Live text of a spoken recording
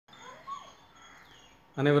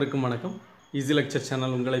அனைவருக்கும் வணக்கம். Easy lecture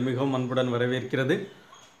channel உங்களை மிகவும் அன்புடன் வரவேற்கிறது.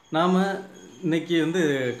 நாம் இன்றைக்கி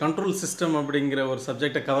கண்ட்ரோல் சிஸ்டம் அப்படிங்கிற ஒரு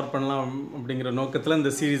சப்ஜெக்டை கவர் பண்ணலாம் அப்படிங்கிற நோக்கத்தில்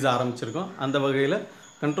இந்த சீரீஸ் ஆரம்பிச்சிருக்கோம். அந்த வகையில்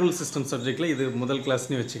கண்ட்ரோல் சிஸ்டம் சப்ஜெக்டில் இது முதல்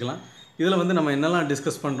கிளாஸ்னு வச்சுக்கலாம். இதில் நம்ம என்னெல்லாம்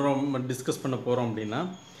டிஸ்கஸ் பண்ண போகிறோம் அப்படின்னா,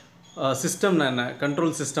 சிஸ்டம்னா என்ன,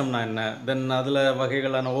 கண்ட்ரோல் சிஸ்டம்னா என்ன, தென் அதில்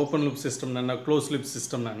வகைகளான ஓப்பன் லூப் சிஸ்டம்னா என்ன, க்ளோஸ் லூப்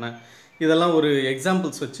சிஸ்டம்னா என்ன, இதெல்லாம் ஒரு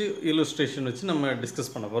எக்ஸாம்பிள்ஸ் வச்சு இல்லுஸ்ட்ரேஷன் வச்சு நம்ம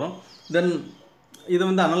டிஸ்கஸ் பண்ண போகிறோம். தென் இதை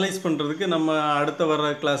அனலைஸ் பண்ணுறதுக்கு நம்ம அடுத்த வர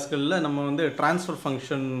கிளாஸ்களில் நம்ம ட்ரான்ஸ்ஃபர்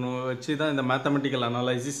ஃபங்க்ஷன் வச்சு தான் இந்த மேத்தமெட்டிக்கல்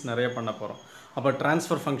அனலைசிஸ் நிறைய பண்ண போகிறோம். அப்போ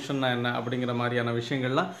ட்ரான்ஸ்ஃபர் ஃபங்க்ஷன்னா என்ன அப்படிங்கிற மாதிரியான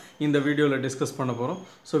விஷயங்கள்லாம் இந்த வீடியோவில் டிஸ்கஸ் பண்ண போகிறோம்.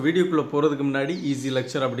 ஸோ வீடியோக்குள்ளே போகிறதுக்கு முன்னாடி ஈஸி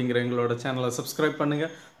லெக்சர் அப்படிங்கிற எங்களோட சேனலை சப்ஸ்கிரைப்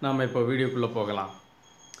பண்ணுங்கள். நாம் இப்போ வீடியோக்குள்ளே போகலாம்.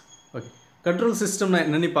 ஓகே, கண்ட்ரோல் சிஸ்டம்னா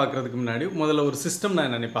என்னென்னு பார்க்குறதுக்கு முன்னாடி முதல்ல ஒரு சிஸ்டம்னா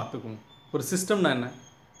என்னென்னு பார்த்துக்குவோம். ஒரு சிஸ்டம்னா என்ன,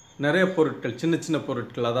 நிறைய பொருட்கள், சின்ன சின்ன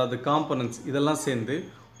பொருட்கள், அதாவது காம்பனன்ட்ஸ் இதெல்லாம் சேர்ந்து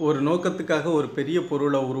ஒரு நோக்கத்துக்காக ஒரு பெரிய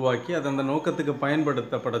பொருளை உருவாக்கி அதை அந்த நோக்கத்துக்கு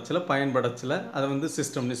பயன்படச்சில் அதை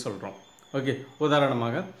சிஸ்டம்னு சொல்கிறோம். ஓகே,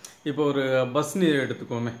 உதாரணமாக இப்போ ஒரு பஸ்ன்னு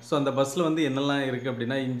எடுத்துக்கோமே. ஸோ அந்த பஸ்ஸில் என்னெல்லாம் இருக்குது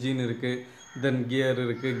அப்படின்னா, இன்ஜின் இருக்குது, தென் கியர்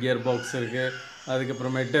இருக்குது, கியர் பாக்ஸ் இருக்குது,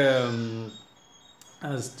 அதுக்கப்புறமேட்டு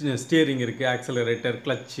ஸ்டியரிங் இருக்குது, accelerator,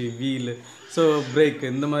 clutch, wheel, so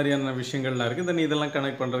brake, இந்த மாதிரியான விஷயங்கள்லாம் இருக்குது. தென் இதெல்லாம்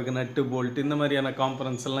கனெக்ட் பண்ணுறதுக்கு நட்டு, போல்ட், இந்த மாதிரியான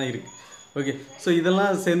காம்பனன்ட்ஸ் எல்லாம் இருக்குது. ஓகே, ஸோ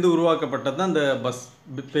இதெல்லாம் சேர்ந்து உருவாக்கப்பட்டது தான் அந்த பஸ்,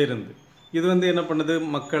 பேருந்து. இது என்ன பண்ணுது,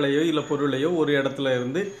 மக்களையோ இல்லை பொருளையோ ஒரு இடத்துல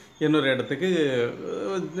இருந்து இன்னொரு இடத்துக்கு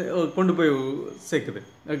கொண்டு போய் சேர்க்குது.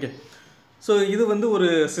 ஓகே, ஸோ இது ஒரு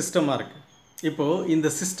சிஸ்டமாக இருக்குது. இப்போது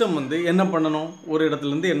இந்த சிஸ்டம் என்ன பண்ணணும், ஒரு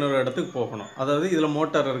இடத்துலேருந்து இன்னொரு இடத்துக்கு போகணும். அதாவது இதில்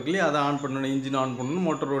மோட்டார் இருக்கு இல்லையா, அதை ஆன் பண்ணணும், இன்ஜின் ஆன் பண்ணணும்,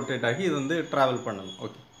 மோட்டார் ரோட்டேட் ஆகி இது ட்ராவல் பண்ணணும்.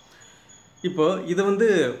 ஓகே, இப்போது இது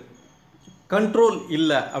கண்ட்ரோல்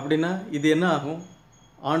இல்லை அப்படின்னா இது என்ன ஆகும்,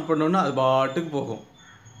 ஆன் பண்ணோன்னா அது பாட்டுக்கு போகும்.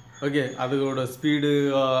 ஓகே, அதோட ஸ்பீடு,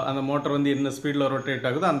 அந்த மோட்டர் என்ன ஸ்பீடில் ரொட்டேட்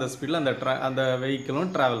ஆகுதோ அந்த ஸ்பீடில் அந்த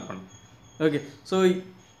வெஹிக்கிளும் ட்ராவல் பண்ணும். ஓகே, ஸோ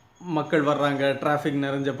மக்கள் வர்றாங்க, டிராஃபிக்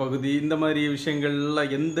நிறைஞ்ச பகுதி, இந்த மாதிரி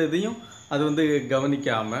விஷயங்கள்லாம் எந்த இதையும் அது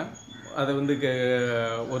கவனிக்காமல், அதை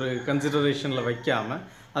ஒரு கன்சிடரேஷனில் வைக்காமல்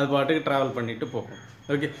அது பாட்டுக்கு ட்ராவல் பண்ணிட்டு போகும்.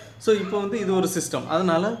 ஓகே, ஸோ இப்போ இது ஒரு சிஸ்டம்,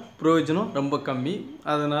 அதனால் பிரயோஜனம் ரொம்ப கம்மி,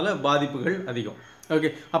 அதனால் பாதிப்புகள் அதிகம். ஓகே,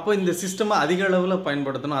 அப்போ இந்த சிஸ்டமை அதிக அளவில்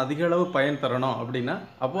பயன்படுத்தணும், அதிக அளவு பயன் தரணும் அப்படின்னா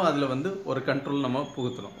அப்போது அதில் ஒரு கண்ட்ரோல் நம்ம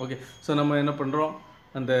புகுத்தணும். ஓகே, ஸோ நம்ம என்ன பண்ணுறோம்,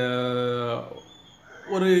 அந்த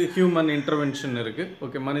ஒரு ஹியூமன் இன்டர்வென்ஷன் இருக்குது.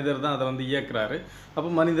 ஓகே, மனிதர் தான் அதை இயக்குறாரு.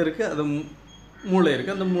 அப்போ மனிதருக்கு அது மூளை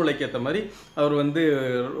இருக்குது, அந்த மூளைக்கு ஏற்ற மாதிரி அவர்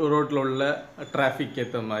ரோட்டில் உள்ள டிராஃபிக்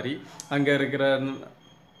ஏற்ற மாதிரி அங்கே இருக்கிற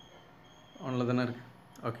தானே இருக்குது.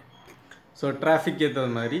 ஓகே, ஸோ டிராஃபிக் ஏற்ற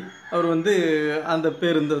மாதிரி அவர் அந்த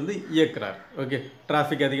பேருந்து இயக்குறார். ஓகே,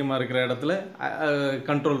 டிராஃபிக் அதிகமாக இருக்கிற இடத்துல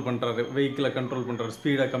கண்ட்ரோல் பண்ணுறாரு, வெஹிக்கிளை கண்ட்ரோல் பண்ணுறாரு,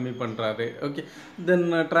 ஸ்பீடை கம்மி பண்ணுறாரு. ஓகே, தென்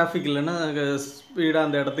டிராஃபிக் இல்லைன்னா ஸ்பீடாக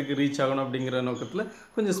அந்த இடத்துக்கு ரீச் ஆகணும் அப்படிங்கிற நோக்கத்தில்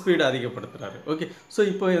கொஞ்சம் ஸ்பீடை அதிகப்படுத்துகிறாரு. ஓகே, ஸோ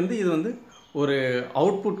இப்போ இது ஒரு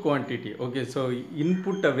அவுட்புட் குவான்டிட்டி. ஓகே, ஸோ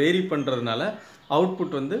இன்புட்டை வேரி பண்ணுறதுனால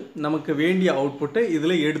அவுட்புட் நமக்கு வேண்டிய அவுட்புட்டை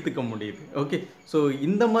இதில் எடுத்துக்க முடியுது. ஓகே, ஸோ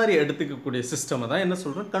இந்த மாதிரி எடுத்துக்கக்கூடிய சிஸ்டமை தான் என்ன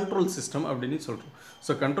சொல்கிறோம், கண்ட்ரோல் சிஸ்டம் அப்படின்னு சொல்கிறோம்.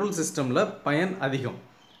 ஸோ கண்ட்ரோல் சிஸ்டமில் பயன் அதிகம்.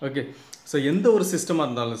 ஓகே, ஸோ எந்த ஒரு சிஸ்டமாக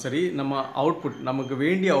இருந்தாலும் சரி, நம்ம அவுட்புட், நமக்கு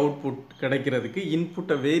வேண்டிய அவுட்புட் கிடைக்கிறதுக்கு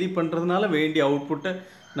இன்புட்டை வேரி பண்ணுறதுனால வேண்டிய அவுட்புட்டை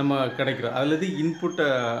நம்ம கிடைக்கிறோம். அல்லது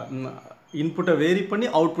இன்புட்டை வேரி பண்ணி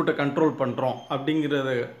அவுட்புட்டை கண்ட்ரோல் பண்ணுறோம்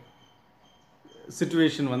அப்படிங்கிறது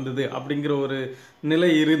சிச்சுவேஷன் வந்தது, அப்படிங்கிற ஒரு நிலை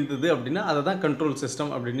இருந்தது அப்படின்னா அதை தான் கண்ட்ரோல் சிஸ்டம்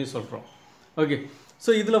அப்படின்னு சொல்கிறோம். ஓகே, ஸோ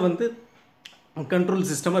இதில் கண்ட்ரோல்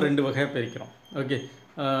சிஸ்டமை ரெண்டு வகையாக பிரிக்கிறோம். ஓகே,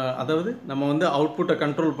 அதாவது நம்ம அவுட்புட்டை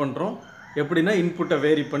கண்ட்ரோல் பண்ணுறோம், எப்படின்னா இன்புட்டை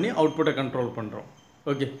வேரி பண்ணி அவுட்புட்டை கண்ட்ரோல் பண்ணுறோம்.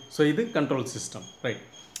 ஓகே, ஸோ இது கண்ட்ரோல் சிஸ்டம். ரைட்,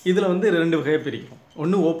 இதில் ரெண்டு வகையாக பிரிக்கிறோம்.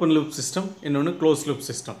 ஒன்று ஓப்பன் லூப் சிஸ்டம், இன்னொன்று close loop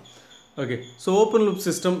system. Okay, so open loop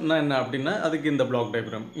சிஸ்டம்னா என்ன அப்படின்னா, அதுக்கு இந்த பிளாக்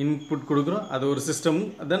டயக்ராம், இன்புட் கொடுக்குறோம், அது ஒரு சிஸ்டம்,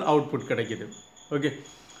 தென் அவுட்புட் கிடைக்கிது. ஓகே,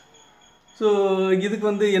 ஸோ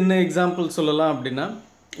இதுக்கு என்ன எக்ஸாம்பிள் சொல்லலாம் அப்படின்னா,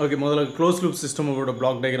 ஓகே, முதல்ல க்ளோஸ் லூப் சிஸ்டமோட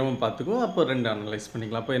பிளாக் டயக்ராமும் பார்த்துக்குவோம், அப்போ ரெண்டு அனலைஸ்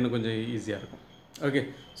பண்ணிக்கலாம், அப்போ இன்னும் கொஞ்சம் ஈஸியாக இருக்கும். ஓகே,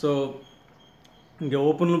 ஸோ இங்கே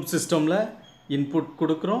ஓப்பன் லூப் சிஸ்டமில் இன்புட்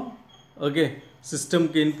கொடுக்குறோம். ஓகே,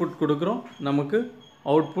 சிஸ்டம்க்கு இன்புட் கொடுக்குறோம், நமக்கு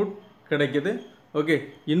அவுட்புட் கிடைக்கிது. ஓகே,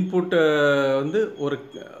 இன்புட்டை ஒரு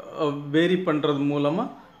வேரி பண்ணுறது மூலமாக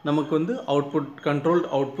நமக்கு அவுட்புட், கண்ட்ரோல்டு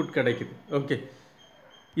அவுட்புட் கிடைக்கிது. ஓகே,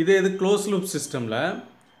 இது க்ளோஸ் லூப் சிஸ்டமில்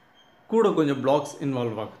கூட கொஞ்சம் பிளாக்ஸ்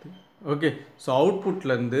இன்வால்வ் ஆகுது. ஓகே, ஸோ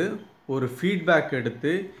அவுட்புட்லேருந்து ஒரு ஃபீட்பேக்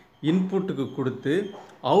எடுத்து இன்புட்டுக்கு கொடுத்து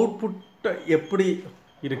அவுட்புட்டை எப்படி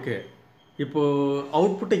இருக்குது, இப்போது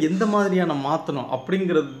அவுட்புட்டை எந்த மாதிரியான மாற்றணும்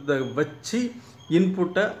அப்படிங்கிறத வச்சு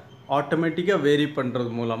இன்புட்டை ஆட்டோமேட்டிக்காக வேரி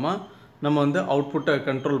பண்ணுறது மூலமாக நம்ம அவுட்புட்டை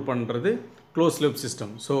கண்ட்ரோல் பண்ணுறது close loop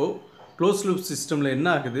system. So close loop சிஸ்டமில் என்ன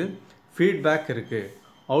ஆகுது, ஃபீட்பேக் இருக்குது,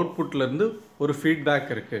 அவுட்புட்லேருந்து ஒரு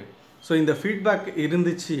ஃபீட்பேக் இருக்குது. ஸோ இந்த ஃபீட்பேக்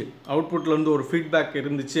இருந்துச்சு, அவுட்புட்லேருந்து ஒரு ஃபீட்பேக்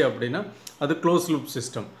இருந்துச்சு அப்படின்னா அது க்ளோஸ் லூப்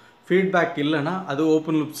சிஸ்டம். ஃபீட்பேக் இல்லைன்னா அது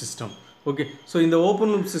open loop system. Okay, so இந்த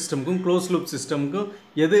ஓப்பன் லூப் சிஸ்டமுக்கும் க்ளோஸ் லூப் சிஸ்டமுக்கும்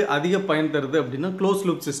எது அதிக பயன் தருது அப்படின்னா க்ளோஸ்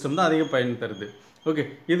லூப் சிஸ்டம் தான் அதிக பயன் தருது. ஓகே,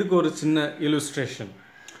 இதுக்கு ஒரு சின்ன இலுஸ்ட்ரேஷன்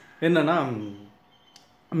என்னென்னா,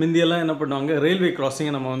 முந்தியெல்லாம் என்ன பண்ணுவாங்க, ரயில்வே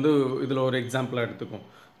கிராசிங்கை நம்ம வந்து இதில் ஒரு எக்ஸாம்பிளாக எடுத்துக்குவோம்.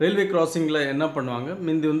 ரயில்வே கிராசிங்கில் என்ன பண்ணுவாங்க,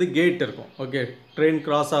 முந்தி வந்து கேட் இருக்கும். ஓகே, ட்ரெயின்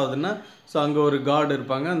கிராஸ் ஆகுதுன்னா ஸோ அங்கே ஒரு கார்டு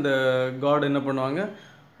இருப்பாங்க. அந்த கார்டு என்ன பண்ணுவாங்க,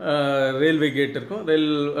 ரயில்வே கேட் இருக்கும்,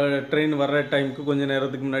 ட்ரெயின் வர்ற டைமுக்கு கொஞ்சம்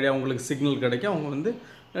நேரத்துக்கு முன்னாடி அவங்களுக்கு சிக்னல் கிடைக்கும், அவங்க வந்து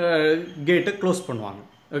கேட்டை க்ளோஸ் பண்ணுவாங்க.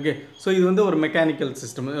 ஓகே, ஸோ இது வந்து ஒரு மெக்கானிக்கல்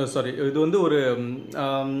சிஸ்டம், சாரி இது வந்து ஒரு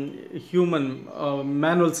ஹியூமன்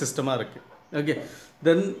மேனுவல் சிஸ்டமாக இருக்குது. ஓகே,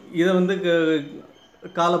 தென் இதை வந்து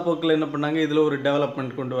காலப்போக்கில் என்ன பண்ணாங்க, இதில் ஒரு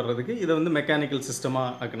டெவலப்மெண்ட் கொண்டு வர்றதுக்கு இதை வந்து மெக்கானிக்கல்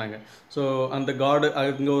சிஸ்டமாக ஆக்குனாங்க. ஸோ அந்த கார்டு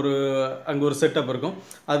அங்கே ஒரு செட்டப் இருக்கும்,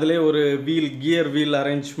 அதிலே ஒரு கியர் வீல்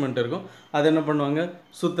அரேஞ்ச்மெண்ட் இருக்கும். அதை என்ன பண்ணுவாங்க,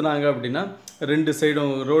 சுற்றுனாங்க அப்படின்னா 2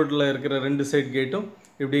 சைடும் ரோட்டில் இருக்கிற 2 சைட் கேட்டும்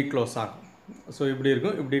இப்படி க்ளோஸ் ஆகும். ஸோ இப்படி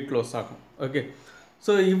இருக்கும், இப்படி க்ளோஸ் ஆகும். ஓகே,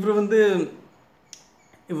 ஸோ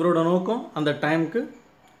இவரோட நோக்கம் அந்த டைமுக்கு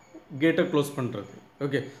கேட்டை க்ளோஸ் பண்ணுறது.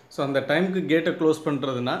 ஓகே, ஸோ அந்த டைமுக்கு கேட்டை க்ளோஸ்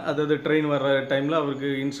பண்ணுறதுனா, அதாவது ட்ரெயின் வர்ற டைமில் அவருக்கு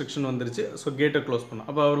இன்ஸ்ட்ரக்ஷன் வந்துருச்சு, ஸோ கேட்டை க்ளோஸ் பண்ணோம்.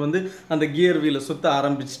 அப்போ அவர் வந்து அந்த கியர் வீலை சுற்ற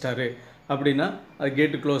ஆரம்பிச்சிட்டாரு அப்படின்னா அது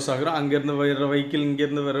கேட்டு க்ளோஸ் ஆகிறோம். அங்கேருந்து வர வெஹிக்கிள்,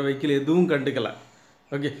 இங்கேருந்து வர வெஹிக்கிள் எதுவும் கண்டுக்கலை.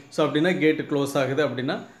 ஓகே, ஸோ அப்படின்னா கேட்டு க்ளோஸ் ஆகுது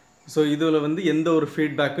அப்படின்னா, ஸோ இதில் வந்து எந்த ஒரு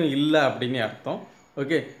ஃபீட்பேக்கும் இல்லை அப்படின்னு அர்த்தம்.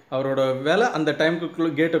 ஓகே, அவரோட வேலை அந்த டைமுக்கு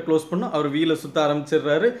கேட்டை க்ளோஸ் பண்ணோம், அவர் வீலை சுற்ற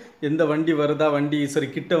ஆரம்பிச்சிடுறாரு. எந்த வண்டி வருதா, வண்டி சரி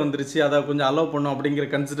கிட்ட வந்துருச்சு, அதை கொஞ்சம் அலோவ் பண்ணோம் அப்படிங்கிற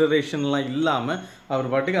கன்சிடரேஷன்லாம் இல்லாமல்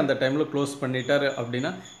அவர் பாட்டுக்கு அந்த டைமில் க்ளோஸ் பண்ணிட்டார்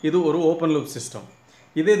அப்படின்னா இது ஒரு ஓப்பன் லூப் சிஸ்டம்.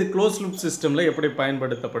 இது க்ளோஸ் லூப் சிஸ்டமில் எப்படி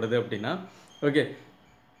பயன்படுத்தப்படுது அப்படின்னா, ஓகே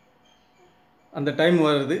அந்த டைம்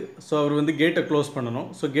வருது, ஸோ அவர் வந்து கேட்டை க்ளோஸ்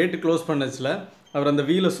பண்ணணும். ஸோ கேட்டு க்ளோஸ் பண்ணச்சில் அவர் அந்த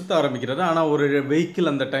வீலை சுற்ற ஆரம்பிக்கிறாரு. ஆனால் ஒரு வெஹிக்கிள்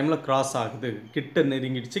அந்த டைமில் கிராஸ் ஆகுது, கிட்ட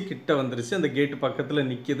நெருங்கிடுச்சு, கிட்ட வந்துருச்சு, அந்த கேட்டு பக்கத்தில்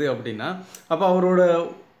நிற்கிது அப்படின்னா அப்போ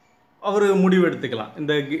அவர் முடிவு எடுத்துக்கலாம்,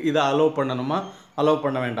 இதை அலோவ் பண்ணணுமா அலோவ்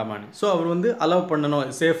பண்ண வேண்டாமான்னு. ஸோ அவர் வந்து அலோவ் பண்ணணும்,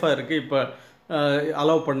 சேஃபாக இருக்குது, இப்போ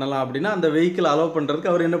அலோவ் பண்ணலாம் அப்படின்னா அந்த வெஹிக்கிள் அலோவ்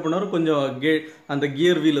பண்ணுறதுக்கு அவர் என்ன பண்ணுவார், கொஞ்சம் அந்த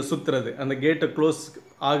கியர் வீலை சுற்றுறது, அந்த கேட்டை க்ளோஸ்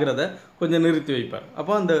ஆகிறத கொஞ்சம் நிறுத்தி வைப்பார்.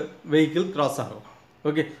 அப்போ அந்த வெஹிக்கிள் கிராஸ் ஆகும்.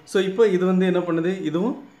 ஓகே, ஸோ இப்போ இது வந்து என்ன பண்ணுது,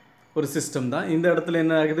 இதுவும் ஒரு சிஸ்டம் தான். இந்த இடத்துல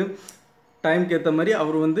என்ன ஆகுது, டைம்க்கு ஏற்ற மாதிரி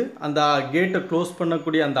அவர் வந்து அந்த கேட்டை க்ளோஸ்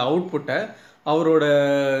பண்ணக்கூடிய அந்த அவுட்புட்டை அவரோட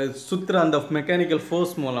சுற்றுற அந்த மெக்கானிக்கல்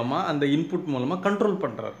ஃபோர்ஸ் மூலமாக, அந்த இன்புட் மூலமாக கண்ட்ரோல்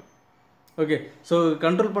பண்ணுறாரு. ஓகே, ஸோ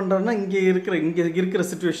கண்ட்ரோல் பண்ணுறாருன்னா இங்கே இருக்கிற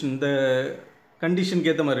சிச்சுவேஷன், இந்த கண்டிஷனுக்கு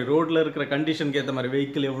ஏற்ற மாதிரி, ரோட்டில் இருக்கிற கண்டிஷனுக்கு ஏற்ற மாதிரி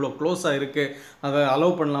வெஹிக்கிள் எவ்வளோ க்ளோஸாக இருக்குது, அதை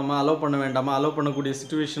அலோவ் பண்ணலாமா அலோவ் பண்ண வேண்டாமா, அலோவ் பண்ணக்கூடிய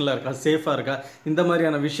சிச்சுவேஷனில் இருக்கா, சேஃபாக இருக்கா, இந்த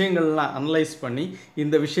மாதிரியான விஷயங்கள்லாம் அனலைஸ் பண்ணி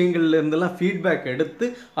இந்த விஷயங்கள்லேருந்தெல்லாம் ஃபீட்பேக் எடுத்து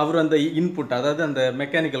அவர் அந்த இன்புட், அதாவது அந்த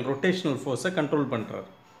மெக்கானிக்கல் ரொட்டேஷனல் ஃபோர்ஸை கண்ட்ரோல் பண்ணுறாரு.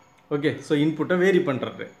 ஓகே, ஸோ இன்புட்டை வேரி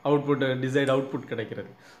பண்ணுறாரு, டிசைட் அவுட்புட்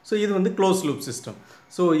கிடைக்கிறது. ஸோ இது வந்து க்ளோஸ் லூப் சிஸ்டம்.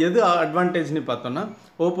 ஸோ எது அட்வான்டேஜ்னு பார்த்தோன்னா,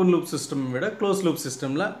 ஓப்பன் லூப் சிஸ்டம் விட க்ளோஸ் லூப்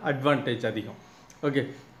சிஸ்டமில் அட்வான்டேஜ் அதிகம். ஓகே,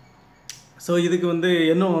 ஸோ இதுக்கு வந்து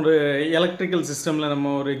இன்னும் ஒரு எலக்ட்ரிக்கல் சிஸ்டமில்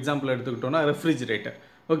நம்ம ஒரு எக்ஸாம்பிள் எடுத்துக்கிட்டோம்னா ரெஃப்ரிஜிரேட்டர்.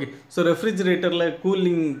 ஓகே, ஸோ ரெஃப்ரிஜிரேட்டரில்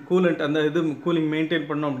கூலண்ட் அந்த கூலிங் மெயின்டைன்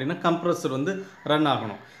பண்ணோம் அப்படின்னா கம்ப்ரஸர் வந்து ரன்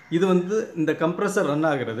ஆகணும். இது வந்து இந்த கம்ப்ரஸர் ரன்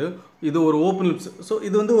ஆகிறது இது ஒரு ஓப்பன் லூப். ஸோ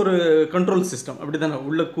இது வந்து ஒரு கண்ட்ரோல் சிஸ்டம், அப்படி தானே,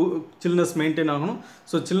 உள்ள சில்னஸ் மெயின்டைன் ஆகணும்.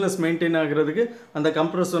 ஸோ சில்னஸ் மெயின்டைன் ஆகிறதுக்கு அந்த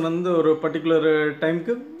கம்ப்ரஸர் வந்து ஒரு பர்டிகுலர்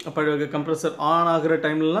டைமுக்கு கம்ப்ரஸர் ஆன் ஆகிற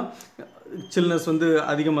டைம்லலாம் சில்னஸ் வந்து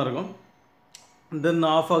அதிகமாக இருக்கும். தென்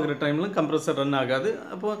ஆஃப் ஆகிற டைமில் கம்ப்ரஸர் ரன் ஆகாது.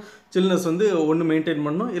 அப்போது சில்னஸ் வந்து ஒன்று மெயின்டைன்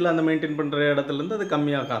பண்ணணும், இல்லை அந்த மெயின்டைன் பண்ணுற இடத்துலேருந்து அது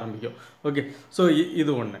கம்மியாக ஆரம்பிக்கும். ஓகே, ஸோ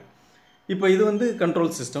இது ஒன்று. இப்போ இது வந்து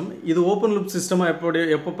கண்ட்ரோல் சிஸ்டம். இது ஓப்பன் லூப் சிஸ்டமாக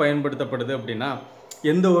எப்போ பயன்படுத்தப்படுது அப்படின்னா,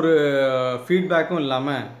 எந்த ஒரு ஃபீட்பேக்கும்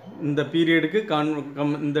இல்லாமல் இந்த பீரியடுக்கு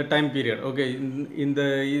இந்த டைம் பீரியட், ஓகே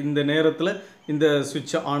இந்த நேரத்தில் இந்த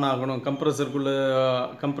சுவிட்ச் ஆன் ஆகணும்,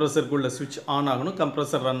 கம்ப்ரஸருக்குள்ளே சுவிட்ச் ஆன் ஆகணும்,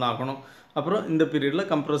 கம்ப்ரஸர் ரன் ஆகணும், அப்புறம் இந்த பீரியடில்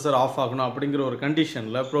கம்ப்ரஸர் ஆஃப் ஆகணும் அப்படிங்கிற ஒரு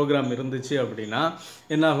கண்டிஷனில் ப்ரோக்ராம் இருந்துச்சு அப்படின்னா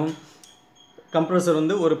என்னாகும், கம்ப்ரஸர்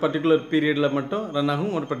வந்து ஒரு பர்டிகுலர் பீரியடில் மட்டும் ரன்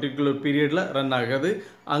ஆகும், ஒரு பர்டிகுலர் பீரியடில் ரன் ஆகாது.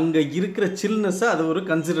 அங்கே இருக்கிற சில்னஸை அது ஒரு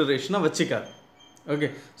கன்சிடரேஷனாக வச்சுக்காது. ஓகே,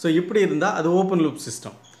 ஸோ இப்படி இருந்தால் அது ஓப்பன் லூப்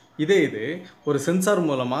சிஸ்டம். இது ஒரு சென்சார்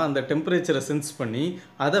மூலமாக அந்த டெம்பரேச்சரை சென்ஸ் பண்ணி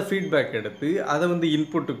அதை ஃபீட்பேக் எடுத்து அதை வந்து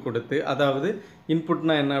இன்புட்டுக்கு கொடுத்து, அதாவது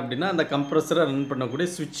இன்புட்னா என்ன அப்படின்னா அந்த கம்ப்ரஸரை ரன் பண்ணக்கூடிய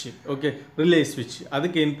ஸ்விட்ச், ஓகே, ரிலே ஸ்விட்ச்,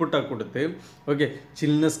 அதுக்கு இன்புட்டாக கொடுத்து, ஓகே,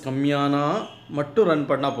 சில்னஸ் கம்மியானா மட்டும் ரன்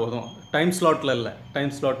பண்ணால் போதும். டைம் ஸ்லாட்டில் இல்லை,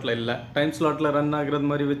 டைம் ஸ்லாட்டில் ரன் ஆகுறது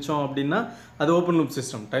மாதிரி வச்சோம் அப்படின்னா அது ஓப்பன் லூப்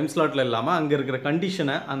சிஸ்டம். டைம் ஸ்லாட்டில் இல்லாமல் அங்கே இருக்கிற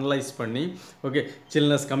கண்டிஷனை அனலைஸ் பண்ணி, ஓகே,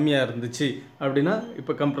 சில்னஸ் கம்மியாக இருந்துச்சு அப்படின்னா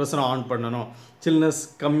இப்போ கம்ப்ரஸரை ஆன் பண்ணணும், சில்னஸ்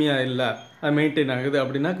கம்மியாக இல்லை அது மெயின்டைன் ஆகுது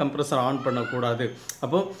அப்படின்னா கம்ப்ரஸர் ஆன் பண்ணக்கூடாது.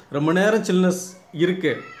 அப்போது ரொம்ப நேரம் சில்னஸ்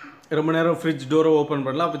இருக்குது, ரொம்ப நேரம் ஃப்ரிட்ஜ் டோரை ஓப்பன்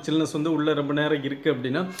பண்ணலாம், அப்போ சில்னஸ் வந்து உள்ளே ரொம்ப நேரம் இருக்குது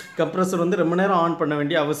அப்படின்னா கம்ப்ரஸர் வந்து ரொம்ப நேரம் ஆன் பண்ண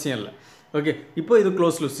வேண்டிய அவசியம் இல்லை. ஓகே, இப்போ இது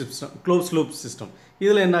க்ளோஸ் லூப் சிஸ்டம்.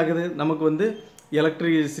 இதில் என்ன ஆகுது, நமக்கு வந்து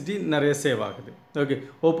எலக்ட்ரிசிட்டி நிறைய சேவ் ஆகுது. ஓகே,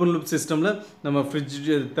 ஓப்பன் லூப் சிஸ்டமில் நம்ம ஃப்ரிட்ஜ்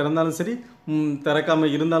திறந்தாலும் சரி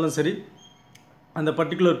திறக்காமல் இருந்தாலும் சரி அந்த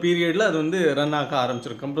பர்டிகுலர் பீரியடில் அது வந்து ரன் ஆக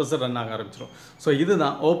ஆரம்பிச்சிடும், கம்ப்ரஸர் ரன் ஆக ஆரம்பிச்சிடும். ஸோ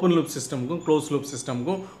இதுதான் ஓப்பன் லூப் சிஸ்டமுக்கும் க்ளோஸ் லூப்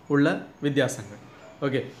சிஸ்டமுக்கும் உள்ள வித்தியாசங்கள்.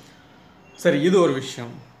 ஓகே, சரி, இது ஒரு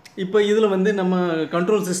விஷயம். இப்போ இதில் வந்து நம்ம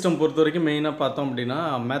கண்ட்ரோல் சிஸ்டம் பொறுத்த வரைக்கும் மெயினாக பார்த்தோம் அப்படின்னா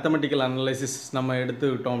மேத்தமெட்டிக்கல் அனலைசிஸ் நம்ம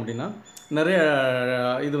எடுத்துக்கிட்டோம் அப்படின்னா நிறைய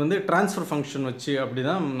இது வந்து ட்ரான்ஸ்ஃபர் ஃபங்க்ஷன் வச்சு அப்படி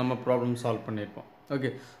தான் நம்ம ப்ராப்ளம் சால்வ் பண்ணியிருப்போம். ஓகே,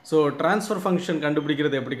 ஸோ ட்ரான்ஸ்ஃபர் ஃபங்க்ஷன்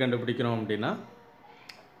கண்டுபிடிக்கிறது எப்படி கண்டுபிடிக்கிறோம் அப்படின்னா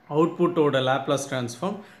அவுட்புட்டோட Laplace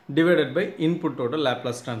transform divided by இன்புட்டோட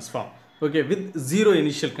Laplace transform, okay, with 0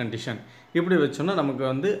 initial condition. இப்படி வச்சோன்னா நமக்கு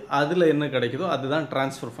வந்து அதில் என்ன கிடைக்குதோ அதுதான்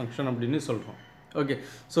ட்ரான்ஸ்ஃபர் ஃபங்க்ஷன் அப்படின்னு சொல்கிறோம். ஓகே,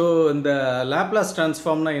 ஸோ இந்த லேப்லாஸ்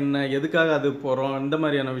ட்ரான்ஸ்ஃபார்ம்னா என்ன, எதுக்காக அது போகிறோம், இந்த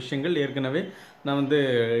மாதிரியான விஷயங்கள் ஏற்கனவே நான் வந்து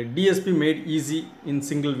டிஎஸ்பி மேட் ஈஸி இன்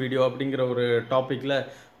சிங்கிள் வீடியோ அப்படிங்கிற ஒரு டாப்பிக்கில்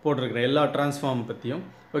போட்டிருக்கிறேன் எல்லா ட்ரான்ஸ்ஃபார்ம் பற்றியும்.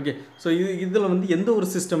 ஓகே, ஸோ இதில் வந்து எந்த ஒரு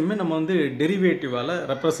சிஸ்டமுமே நம்ம வந்து டெரிவேட்டிவால்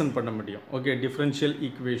ரெப்ரசன்ட் பண்ண முடியும். ஓகே, டிஃப்ரென்ஷியல்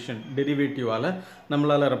ஈக்குவேஷன் டெரிவேட்டிவால்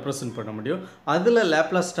நம்மளால் ரெப்ரசன்ட் பண்ண முடியும். அதில்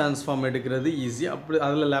லேப்லாஸ் ட்ரான்ஸ்ஃபார்ம் எடுக்கிறது ஈஸி. அப்படி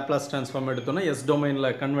அதில் லேப்லாஸ் ட்ரான்ஸ்ஃபார்ம் எடுத்தோன்னா எஸ் டொமைனில்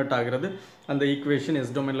கன்வெர்ட் ஆகிறது, அந்த ஈக்குவேஷன்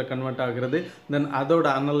எஸ் டொமைனில் கன்வெர்ட் ஆகிறது, தென் அதோட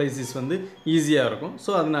அனலைசிஸ் வந்து ஈஸியாக இருக்கும்.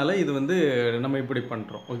 ஸோ அதனால் இது வந்து நம்ம இப்படி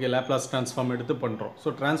பண்ணுறோம். ஓகே, லேப்லாஸ் ட்ரான்ஸ்ஃபார்ம் எடுத்து பண்ணுறோம்.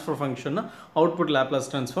 ஸோ ட்ரான்ஸ்ஃபர் ஃபங்க்ஷன்னா output Laplace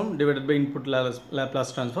transform divided by input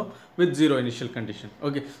Laplace transform with 0 initial condition.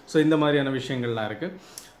 Okay, so இந்த மாதிரியான விஷயங்கள்லாம் இருக்குது.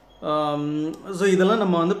 ஸோ இதெல்லாம்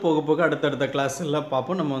நம்ம வந்து போக போக அடுத்தடுத்த கிளாஸ் எல்லாம்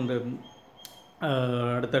பார்ப்போம், நம்ம வந்து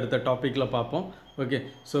அடுத்தடுத்த டாப்பிக்கில் பார்ப்போம். ஓகே,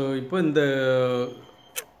 ஸோ இப்போ இந்த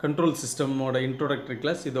கண்ட்ரோல் சிஸ்டமோட இன்ட்ரோடக்டரி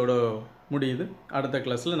கிளாஸ் இதோட முடியுது. அடுத்த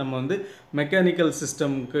கிளாஸில் நம்ம வந்து மெக்கானிக்கல்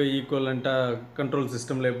சிஸ்டம்க்கு ஈக்குவலண்ட்டாக கண்ட்ரோல்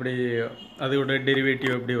சிஸ்டமில் எப்படி அதோட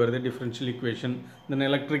டெரிவேட்டிவ் எப்படி வருது, டிஃப்ரென்ஷியல் ஈக்குவேஷன், தென்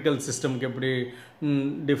எலக்ட்ரிக்கல் சிஸ்டம்க்கு எப்படி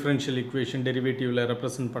டிஃப்ரென்ஷியல் ஈக்குவேஷன் டெரிவேட்டிவில்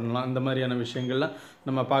ரெப்ரசன்ட் பண்ணலாம், இந்த மாதிரியான விஷயங்கள்லாம்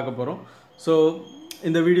நம்ம பார்க்க போகிறோம். ஸோ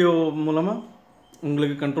இந்த வீடியோ மூலமாக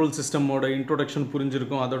உங்களுக்கு கண்ட்ரோல் சிஸ்டமோட இன்ட்ரோடக்ஷன்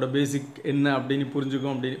புரிஞ்சிருக்கும், அதோட பேசிக் என்ன அப்படின்னு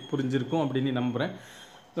புரிஞ்சிருக்கும் அப்படின்னு நம்புகிறேன்.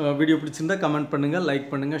 வீடியோ பிடிச்சிருந்தா கமெண்ட் பண்ணுங்கள், லைக்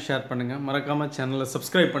பண்ணுங்கள், ஷேர் பண்ணுங்கள், மறக்காமல் சேனலை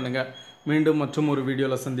சப்ஸ்கிரைப் பண்ணுங்கள். மீண்டும் மற்றும் ஒரு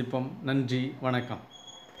வீடியோவில் சந்திப்போம். நன்றி, வணக்கம்.